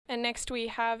And next we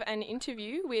have an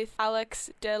interview with Alex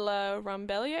de la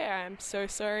Rambelje. I'm so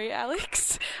sorry,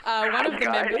 Alex. One of the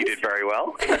members. You did very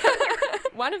well.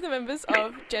 One of the members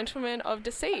of Gentlemen of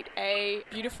Deceit, a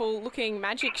beautiful-looking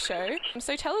magic show.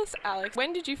 So tell us, Alex,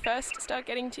 when did you first start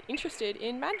getting interested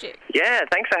in magic? Yeah,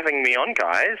 thanks for having me on,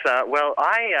 guys. Well,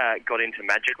 I got into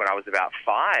magic when I was about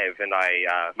 5, and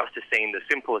I must have seen the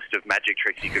simplest of magic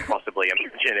tricks you could possibly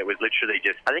imagine. It was literally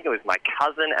just, I think it was my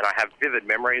cousin, and I have vivid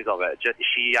memories of it.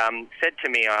 She said to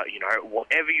me,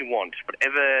 whatever you want,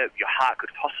 whatever your heart could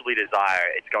possibly desire,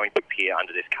 it's going to appear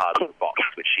under this cardboard box,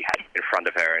 which she had in front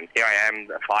of her. And here I am,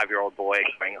 a 5-year-old boy,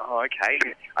 going, oh, okay.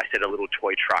 I said a little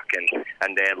toy truck,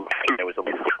 and there was a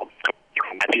little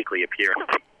magically appear in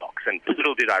the box. And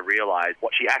little did I realise,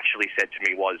 what she actually said to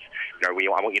me was, I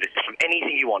want you to say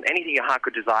anything you want, anything your heart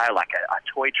could desire, like a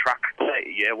toy truck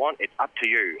you want, it's up to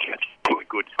you. A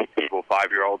good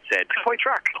 5-year-old said, toy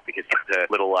truck, because there's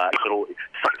a little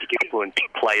psychic influence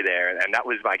play there. And that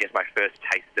was, I guess, my first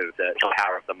taste of the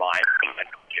power of the mind and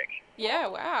magic. Yeah,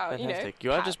 wow. Fantastic.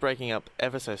 You are just breaking up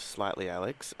ever so slightly,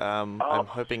 Alex. I'm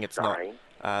hoping it's sorry.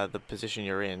 not the position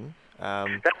you're in.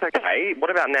 That's okay.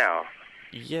 What about now?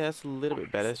 Yeah, it's a little bit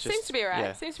better. Seems to be right.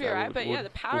 Yeah, Seems to be right. But the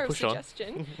power of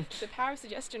suggestion. On. The power of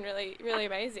suggestion, really, really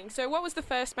amazing. So what was the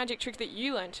first magic trick that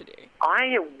you learned to do?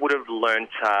 I would have learnt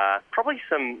probably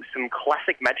some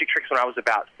classic magic tricks when I was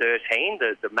about 13,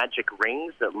 the magic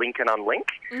rings that link and unlink.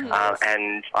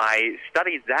 And I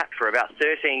studied that for about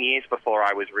 13 years before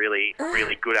I was really,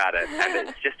 really good at it. And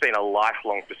it's just been a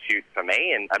lifelong pursuit for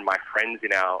me and my friends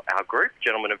in our group,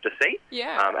 Gentlemen of Deceit.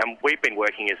 Yeah. And we've been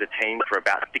working as a team for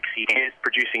about 6 years,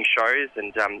 producing shows,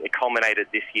 and it culminated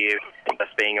this year with us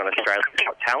being on Australia's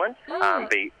Got Talent,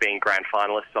 being grand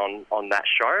finalists on that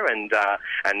show,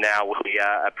 and now we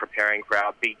are preparing for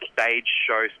our big stage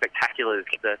show spectaculars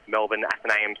at the Melbourne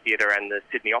Athenaeum Theatre and the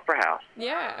Sydney Opera House.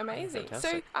 Yeah, amazing.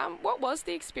 Fantastic. So what was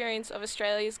the experience of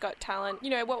Australia's Got Talent?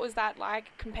 What was that like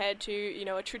compared to,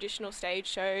 a traditional stage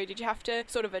show? Did you have to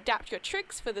sort of adapt your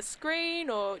tricks for the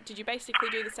screen, or did you basically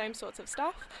do the same sorts of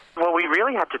stuff? Well, we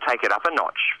really had to take it up a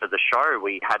notch for the show.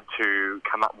 We had to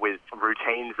come up with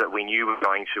routines that we knew were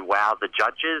going to wow the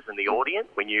judges and the audience.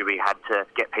 We knew we had to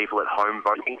get people at home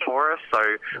voting for us. So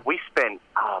we spent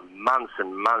months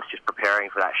and months just preparing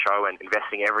for that show and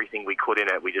investing everything we could in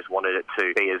it. We just wanted it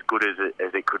to be as good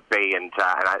as it could be, and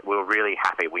we were really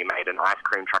happy. We made an ice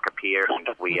cream truck appear, and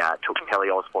we took Kelly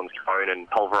Osbourne's cone and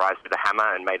pulverised it with a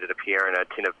hammer and made it appear in a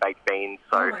tin of baked beans.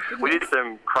 So we did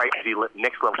some crazy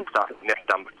next level stuff we've never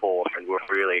done before, and we're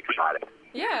really excited.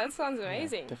 Yeah, that sounds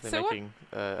amazing. Definitely making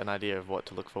an idea of what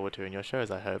to look forward to in your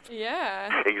shows, I hope. Yeah.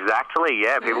 Exactly,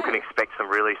 yeah. People can expect some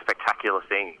really spectacular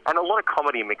things. And a lot of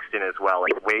comedy mixed in as well.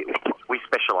 Like we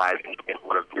specialise in a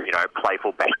lot of,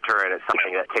 playful banter, and it's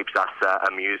something that keeps us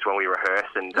amused when we rehearse.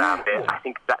 And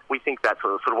we think that's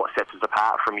sort of what sets us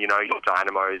apart from, your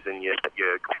Dynamos and your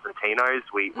Constantinos.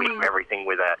 We do everything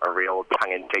with a real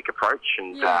tongue-in-cheek approach.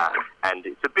 And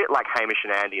it's a bit like Hamish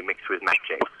and Andy mixed with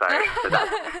magic. So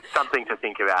that's something to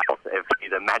think about, if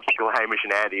either magic or Hamish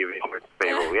and Andy of influence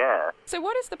people, yeah. So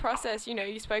what is the process?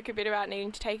 You spoke a bit about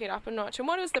needing to take it up a notch, and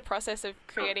what is the process of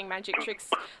creating magic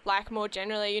tricks like more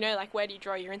generally? Like where do you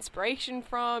draw your inspiration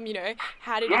from?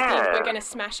 How did you think we're going to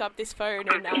smash up this phone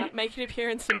and make it appear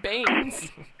in some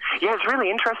beans? Yeah, it's really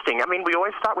interesting. I mean, we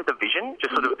always start with a vision,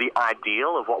 just sort of the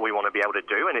ideal of what we want to be able to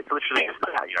do, and it's literally just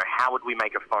about, how would we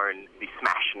make a phone be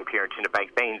smashed and appear in a tin of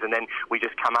baked beans, and then we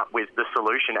just come up with the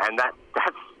solution, and that's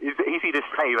easy to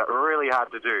say, but really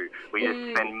hard to do. We just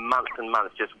spend months and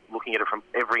months just looking at it from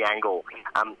every angle.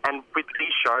 And with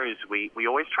these shows, we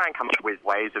always try and come up with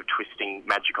ways of twisting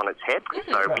magic on its head.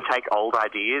 So we take old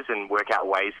ideas and work out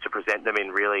ways to present them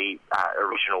in really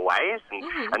original ways,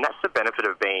 and that's the benefit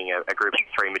of being a group of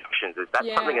 3 magicians, is that's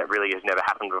something that really has never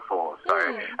happened before. So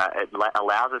it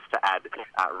allows us to add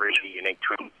really unique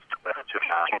twists to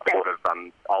sort of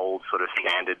old, sort of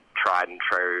standard, tried and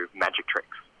true magic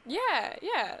tricks.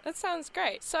 Yeah, that sounds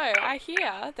great. So I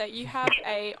hear that you have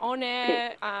a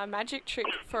on-air magic trick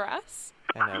for us.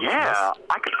 Yeah,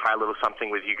 I could try a little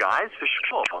something with you guys, for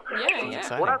sure.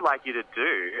 Yeah. What I'd like you to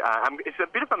do, it's a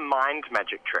bit of a mind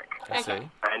magic trick. Okay.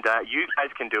 And you guys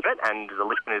can do it, and the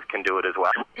listeners can do it as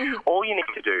well. All you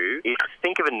need to do is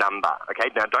think of a number, okay?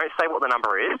 Now, don't say what the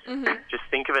number is. Just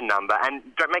think of a number, and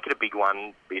don't make it a big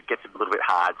one. It gets a little bit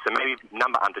hard, so maybe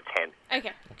number under 10.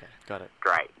 Okay, got it.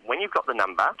 Great. When you've got the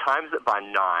number, times it by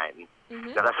 9.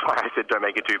 Now, that's why I said don't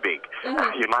make it too big.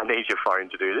 You might need your phone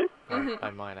to do this. I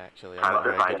might, actually. Times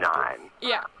it by 9.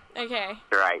 Yeah. Okay.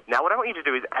 Great. Now, what I want you to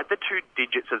do is add the two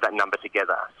digits of that number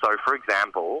together. So, for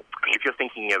example, if you're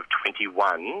thinking of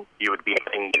 21, you would be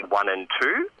adding 1 and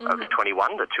 2 of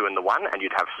 21, the 2 and the 1, and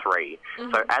you'd have 3.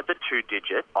 So add the two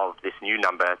digits of this new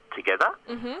number together,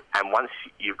 and once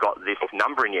you've got this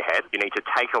number in your head, you need to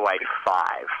take away 5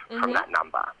 from that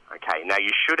number. Okay, now you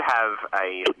should have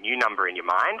a new number in your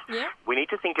mind. Yeah. We need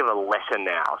to think of a letter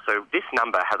now. So this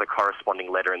number has a corresponding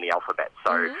letter in the alphabet.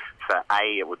 So for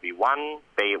A, it would be 1,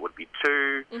 B, it would be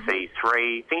 2, C,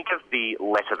 3. Think of the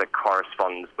letter that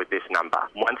corresponds with this number.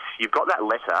 Once you've got that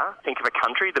letter, think of a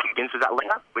country that begins with that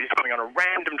letter. We're just going on a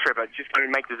random trip. I'm just going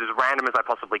to make this as random as I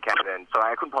possibly can. And so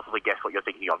I couldn't possibly guess what you're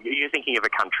thinking of. You're thinking of a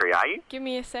country, are you? Give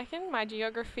me a second. My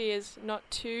geography is not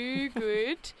too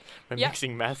good. We're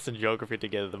mixing maths and geography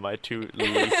together, my two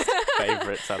least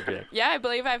favourite subjects. Yeah, I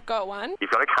believe I've got one. You've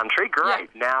got a country? Great.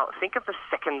 Yeah. Now, think of the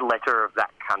second letter of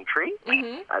that country.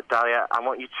 Dahlia, I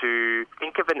want you to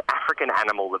think of an African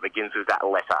animal that begins with that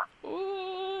letter.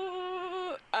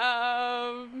 Ooh,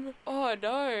 oh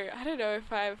no, I don't know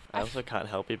if I also can't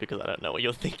help you because I don't know what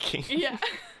you're thinking. Yeah.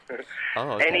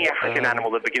 Oh, okay. Any African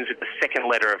animal that begins with the second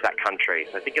letter of that country.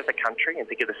 So think of the country and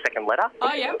think of the second letter.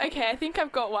 Oh, yeah, okay, I think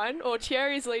I've got one. Or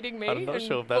Thierry's leading me. I'm not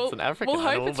sure if that's an African animal,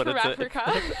 animal, it's but from it's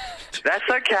Africa. That's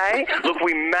okay. Look,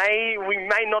 we may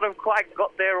not have quite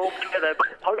got there all together, but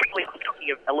hopefully I'm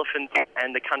talking of elephants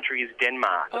and the country is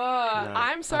Denmark. Oh, no.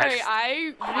 I'm sorry,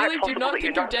 I really do not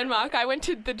think of Denmark. I went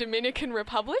to the Dominican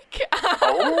Republic.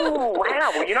 Oh,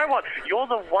 wow. Well, you know what? You're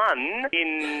the one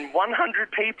in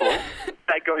 100 people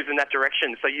that goes in that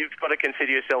direction. So you've got to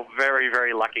consider yourself very,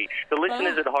 very lucky. The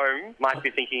listeners at home might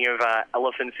be thinking of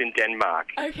elephants in Denmark.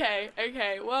 Okay.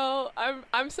 Well,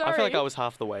 I'm sorry. I feel like I was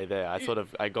half the way there. I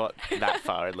got that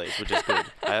far at least, which is good.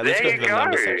 Let's There go you to the go.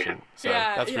 number section. So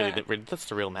Yeah, that's yeah. really that's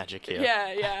the real magic here.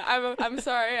 Yeah. I'm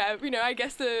sorry. I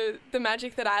guess the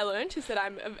magic that I learned is that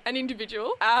I'm an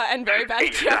individual and very bad at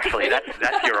Exactly. geography.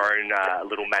 That's your own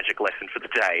little magic lesson for the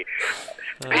day.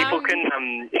 People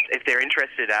can, if they're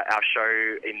interested, our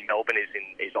show in Melbourne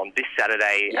is on this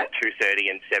Saturday at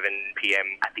 2:30 and 7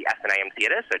 p.m. at the Athenaeum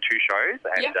Theatre, so 2 shows,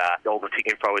 and all the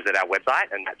ticket info is at our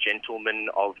website, and at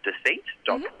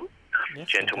gentlemanofdeceit.com. Yes,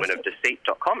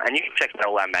 gentlemanofdeceit.com, and you can check out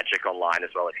all our magic online as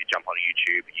well. If you jump on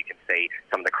YouTube, you can see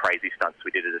some of the crazy stunts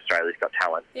we did at Australia's Got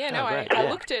Talent. Yeah, no, great. I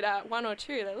looked at 1 or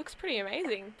 2. That looks pretty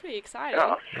amazing, pretty exciting.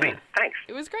 Oh, sweet. Thanks.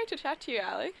 It was great to chat to you,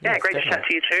 Alex. Yeah, Yes, great definitely. to chat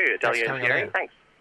to you too, Dahlia and coming Thierry. on. Thanks.